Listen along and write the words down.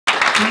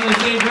On the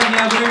stage right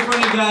now, very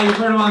funny guy. You've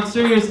heard him on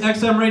Sirius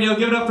XM Radio.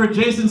 Give it up for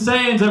Jason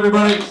Saenz,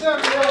 everybody.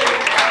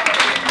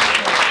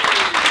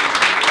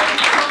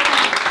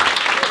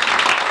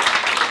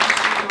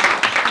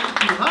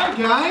 Hi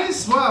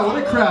guys! Wow,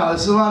 what a crowd.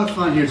 This is a lot of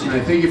fun here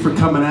tonight. Thank you for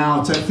coming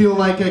out. I feel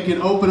like I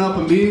can open up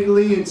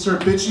immediately and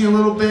start bitching a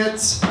little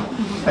bit.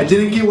 I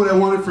didn't get what I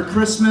wanted for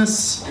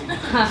Christmas.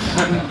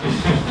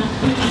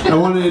 I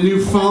wanted a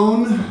new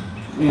phone,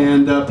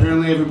 and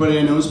apparently everybody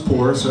I know is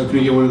poor, so I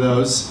couldn't get one of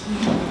those.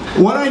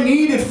 What I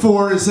need it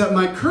for is that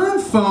my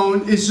current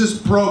phone is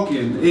just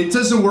broken. It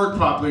doesn't work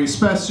properly,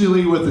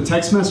 especially with the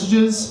text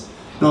messages. I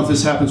don't know if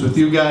this happens with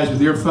you guys,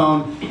 with your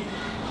phone.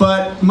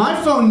 But my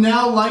phone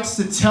now likes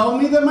to tell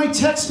me that my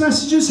text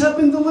messages have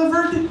been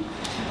delivered,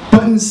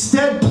 but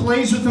instead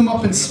plays with them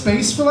up in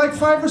space for like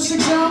 5 or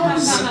 6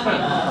 hours,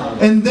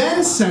 and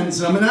then sends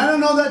them. And I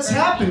don't know that's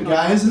happened,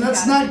 guys, and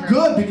that's not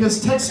good because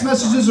text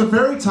messages are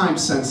very time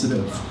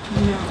sensitive,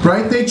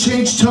 right? They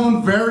change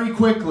tone very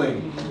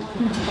quickly.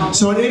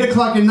 So at 8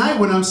 o'clock at night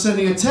when I'm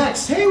sending a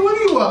text, hey, what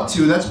are you up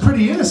to? That's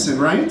pretty innocent,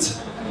 right?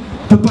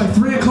 But by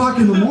 3 o'clock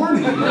in the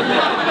morning,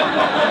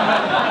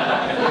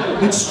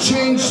 it's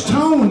changed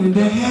tone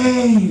into,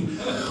 hey,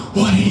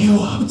 what are you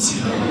up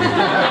to?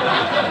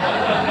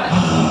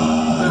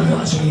 I'm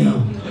watching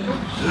you.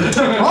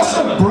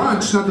 Also,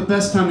 brunch, not the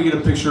best time to get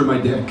a picture of my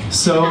dick.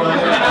 So, I'm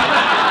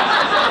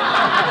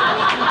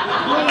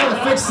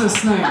gonna fix this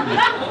thing.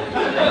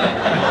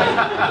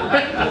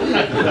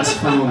 Best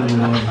phone in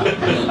the world.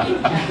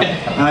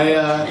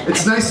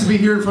 It's nice to be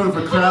here in front of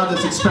a crowd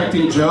that's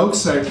expecting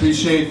jokes. I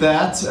appreciate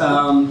that.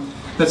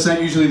 That's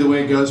not usually the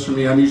way it goes for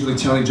me. I'm usually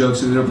telling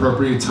jokes at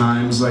inappropriate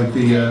times. Like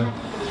the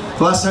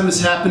last time this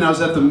happened, I was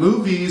at the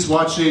movies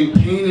watching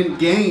Pain and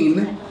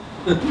Gain.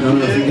 I don't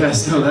know if you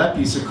guys know that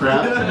piece of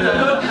crap.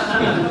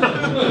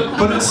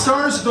 But it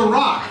stars The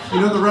Rock.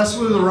 You know the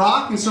wrestler The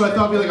Rock? And so I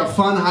thought it'd be like a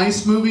fun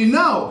heist movie.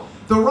 No!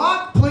 The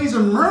Rock plays a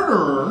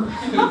murderer,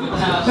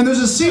 and there's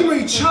a scene where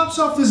he chops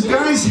off this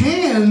guy's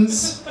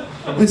hands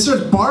and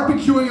starts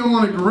barbecuing him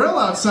on a grill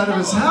outside of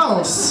his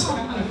house.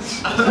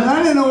 And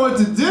I didn't know what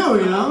to do,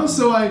 you know?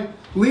 So I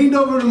leaned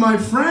over to my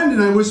friend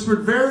and I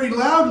whispered very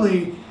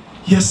loudly,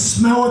 "You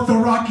smell what The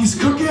Rocky's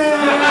cooking?"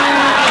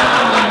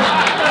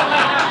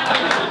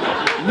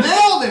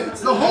 Nailed it!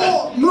 The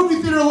whole movie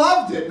theater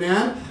loved it,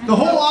 man. The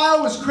whole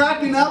aisle was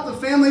cracking up, the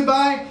family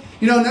by.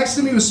 You know, next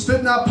to me was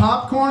spitting out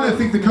popcorn. I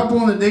think the couple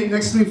on the date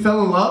next to me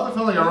fell in love. I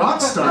felt like a rock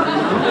star, you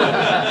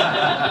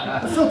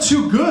know? I felt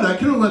too good. I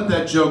couldn't let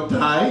that joke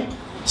die.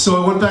 So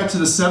I went back to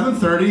the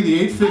 7:30, the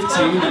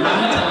 8:15, the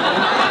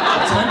 9:20,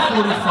 the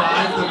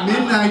 10:45, the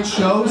midnight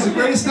show. It was the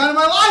greatest night of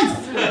my life!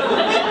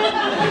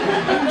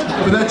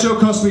 But that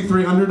joke cost me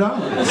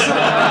 $300.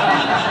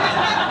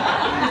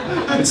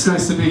 It's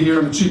nice to be here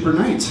on a cheaper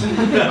night.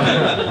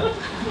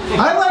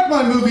 I like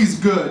my movies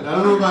good. I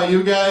don't know about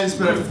you guys,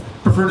 but I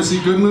prefer to see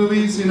good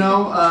movies, you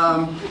know.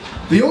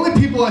 The only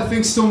people I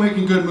think still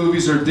making good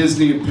movies are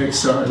Disney and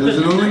Pixar. They're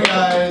the only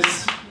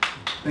guys.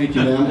 Thank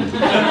you, ma'am.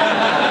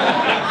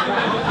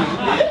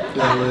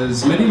 There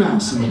was Minnie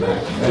Mouse in the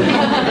back.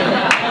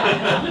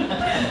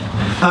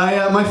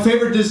 My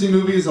favorite Disney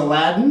movie is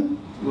Aladdin.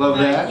 Love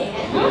that.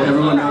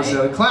 Everyone knows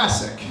that.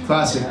 Classic.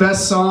 Classic.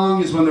 Best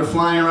song is when they're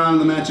flying around on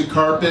the magic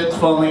carpet,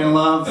 falling in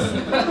love.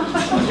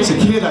 As a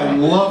kid, I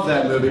loved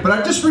that movie. But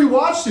I just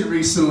rewatched it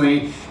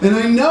recently, and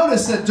I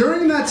noticed that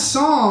during that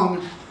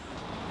song,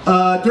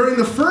 during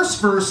the first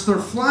verse, they're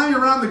flying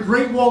around the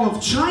Great Wall of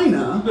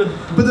China,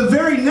 but the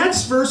very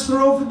next verse,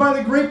 they're over by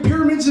the Great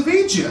Pyramids of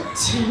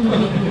Egypt.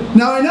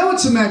 Now, I know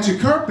it's a magic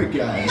carpet,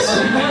 guys.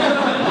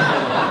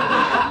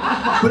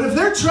 But if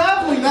they're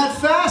traveling that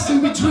fast in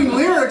between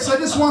lyrics, I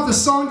just want the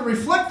song to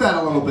reflect that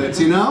a little bit,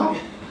 you know?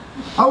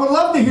 I would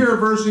love to hear a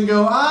version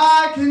go,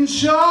 I can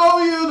show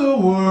you the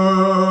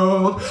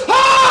world.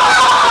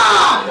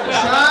 Ah!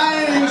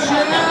 Shining,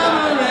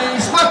 shimmering,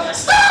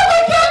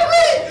 starry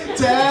gateway.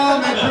 Tell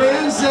me,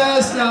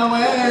 princess, now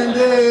when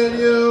did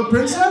you...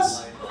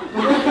 Princess?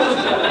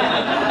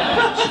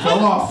 She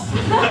fell off.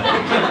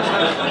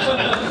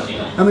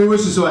 How many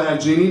wishes do I have,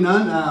 Genie?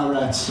 None? Ah,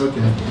 rats.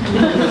 Okay.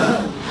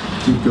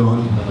 Keep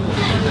going.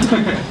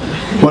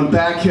 Went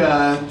back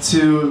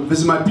to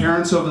visit my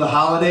parents over the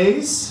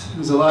holidays. It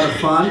was a lot of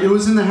fun. It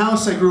was in the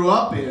house I grew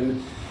up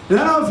in. And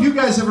I don't know if you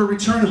guys ever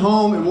return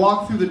home and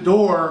walk through the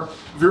door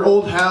of your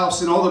old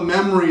house and all the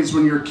memories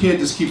when you're a kid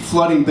just keep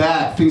flooding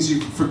back, things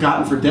you've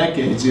forgotten for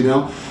decades, you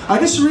know? I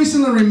just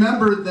recently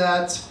remembered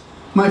that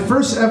my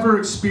first ever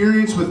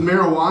experience with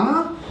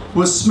marijuana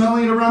was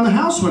smelling it around the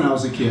house when I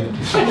was a kid.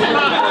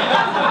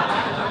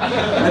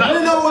 I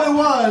didn't know what it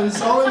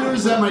was. All I knew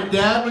is that my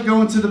dad would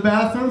go into the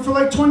bathroom for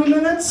like 20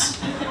 minutes,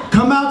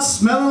 come out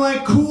smelling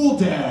like Cool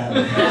Dad.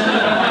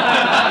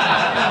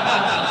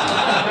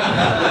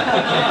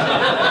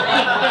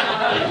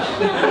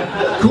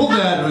 Cool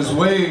Dad was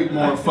way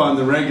more fun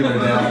than regular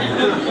Dad.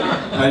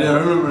 I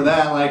remember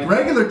that. Like,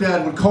 regular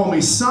Dad would call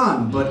me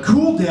son, but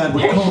Cool Dad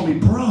would call me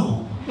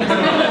bro.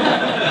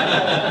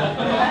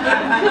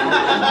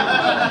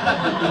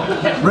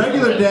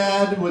 Regular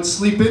Dad would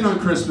sleep in on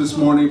Christmas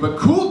morning, but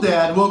Cool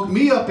Dad woke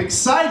me up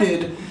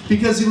excited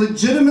because he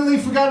legitimately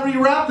forgot to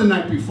rewrap the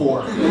night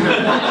before. Cool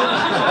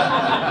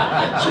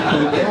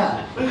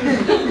Dad.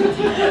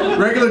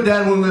 Regular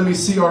Dad wouldn't let me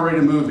see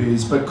R-rated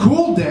movies, but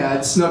Cool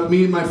Dad snuck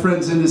me and my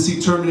friends in to see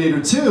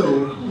Terminator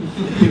 2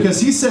 because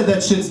he said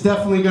that shit's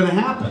definitely gonna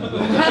happen.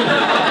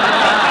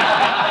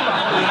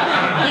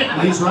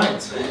 And he's right.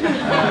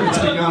 It's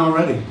begun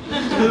already.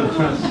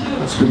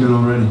 It's begun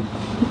already.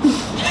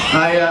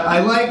 I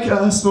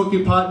like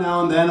smoking pot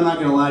now and then. I'm not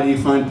going to lie to you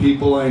fine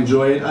people. I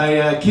enjoy it.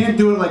 I can't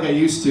do it like I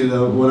used to,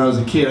 though, when I was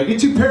a kid. I get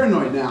too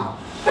paranoid now.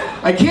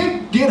 I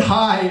can't get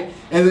high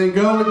and then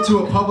go into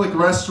a public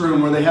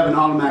restroom where they have an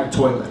automatic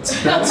toilet.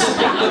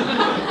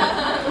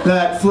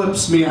 That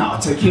flips me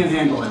out. I can't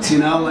handle it, you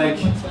know?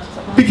 Like,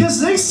 because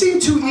they seem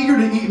too eager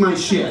to eat my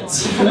shit.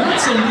 And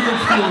that's a weird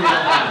feeling to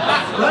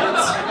have,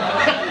 right?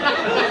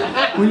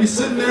 When you're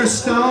sitting there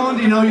stoned,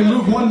 you know, you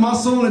move one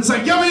muscle and it's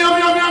like, yum, yum,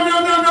 yum, yum,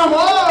 yum, yum, yum,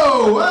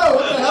 whoa, whoa,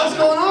 what the hell's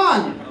going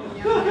on?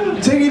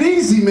 Take it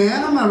easy,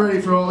 man, I'm not ready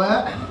for all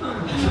that.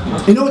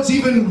 You know what's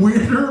even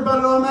weirder about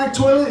an automatic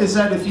toilet is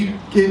that if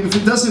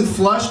it doesn't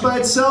flush by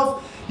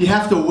itself, you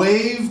have to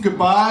wave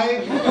goodbye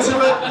to it in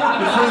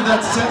front of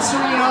that sensor,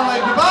 you know,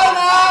 like, goodbye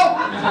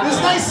now, it's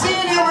nice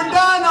seeing you, we're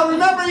done, I'll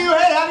remember you,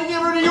 hey, how do you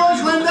get rid of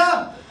yours,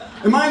 Linda?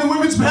 Am I in the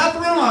women's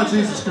bathroom? Oh,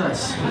 Jesus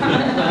Christ.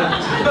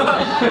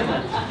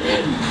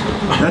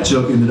 That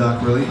joke in the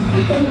doc, really.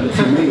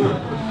 For me.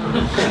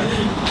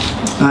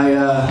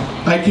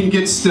 I can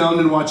get stoned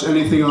and watch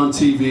anything on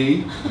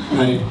TV.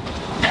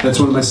 That's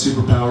one of my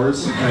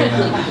superpowers.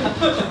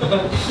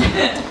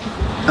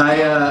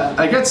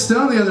 I got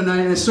stoned the other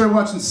night and I started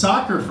watching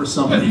soccer for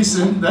some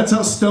reason. That's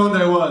how stoned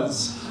I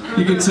was.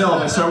 You can tell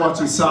I started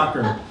watching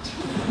soccer.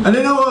 I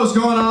didn't know what was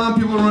going on.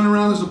 People were running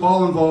around. There's a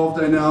ball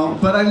involved, I know.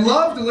 But I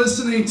loved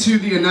listening to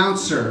the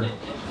announcer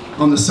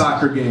on the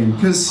soccer game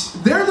because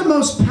they're the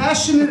most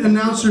passionate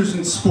announcers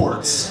in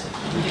sports.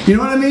 You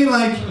know what I mean?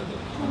 Like,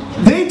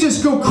 they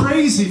just go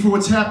crazy for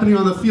what's happening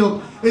on the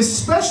field,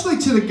 especially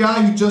to the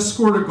guy who just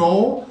scored a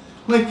goal.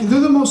 Like,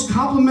 they're the most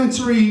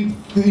complimentary,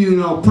 you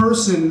know,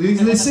 person.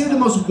 They say the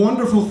most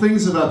wonderful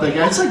things about that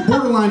guy. It's like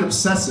borderline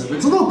obsessive.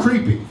 It's a little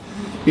creepy,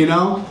 you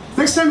know?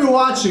 Next time you're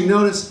watching,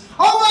 notice,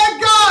 oh my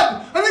God!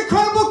 An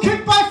incredible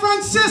kick by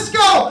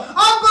Francisco!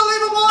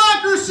 Unbelievable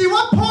accuracy!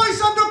 What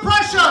poise under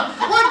pressure!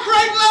 What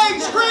great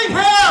legs! Great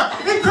hair!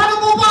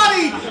 Incredible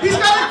body! He's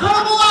got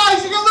incredible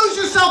eyes! You can lose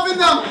yourself in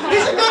them!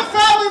 He's a good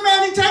family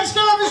man! He takes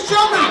care of his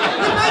children!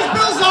 He pays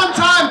bills on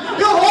time!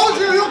 He'll hold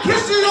you! He'll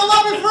kiss you! He'll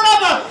love you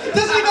forever!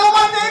 Does he know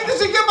my name?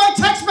 Does he get my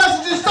text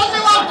messages? Does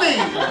he love me?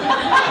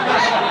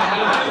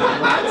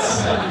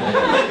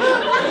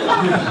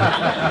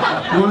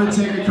 You want to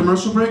take a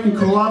commercial break and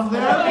cool off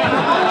there?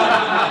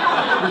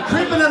 You're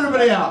creeping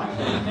everybody out.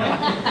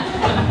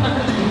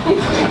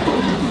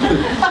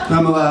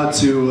 I'm allowed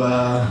to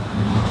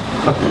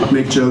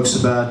make jokes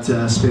about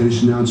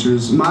Spanish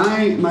announcers.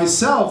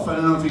 Myself, I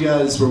don't know if you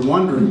guys were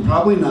wondering,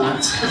 probably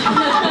not.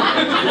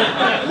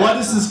 What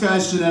is this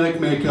guy's genetic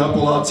makeup?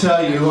 Well, I'll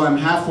tell you, I'm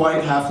half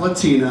white, half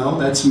Latino.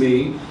 That's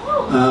me.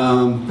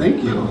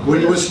 Thank you. What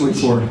are you whistling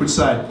for? Which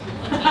side?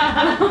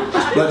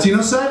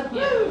 Latino side?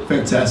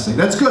 Fantastic.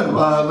 That's good.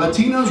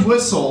 Latinos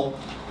whistle,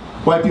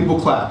 white people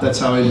clap. That's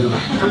how I do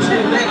it.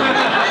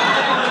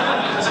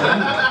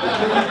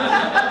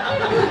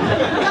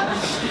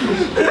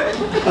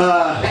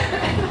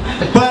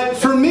 But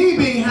for me,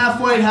 being half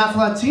white, half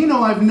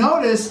Latino, I've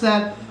noticed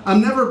that I'm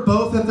never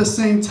both at the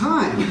same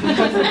time.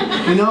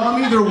 You know,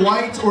 I'm either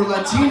white or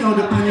Latino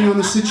depending on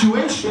the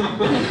situation.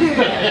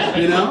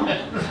 You know?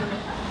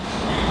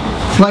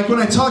 Like when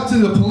I talk to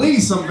the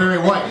police, I'm very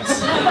white.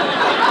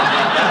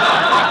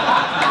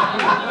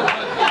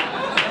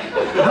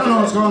 I don't know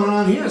what's going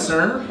on here,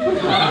 sir.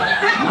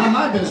 Not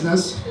my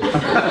business.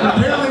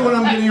 Apparently when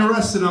I'm getting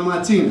arrested, I'm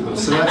Latino,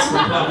 so that's the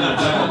problem with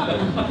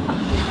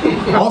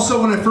that.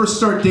 Also, when I first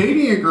start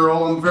dating a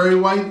girl, I'm very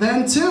white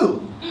then,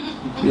 too.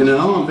 You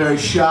know, I'm very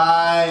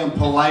shy, I'm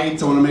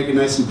polite, I want to make a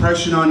nice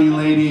impression on you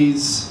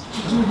ladies.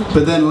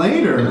 But then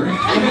later,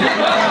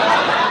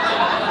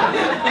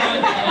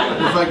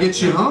 if I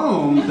get you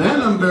home,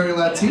 then I'm very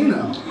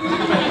Latino.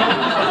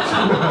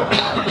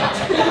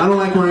 I don't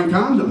like wearing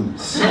condoms.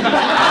 Sorry,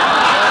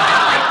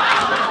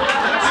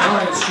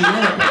 it's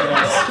genetic, I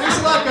guess. Thanks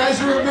a lot, guys.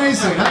 You're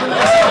amazing. Have a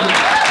nice evening.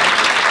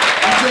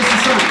 I'm Jason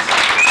Saenz.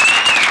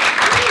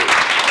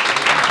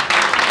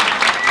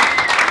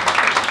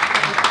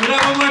 Give it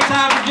up one more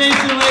time for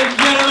Jason, ladies and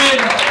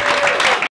gentlemen.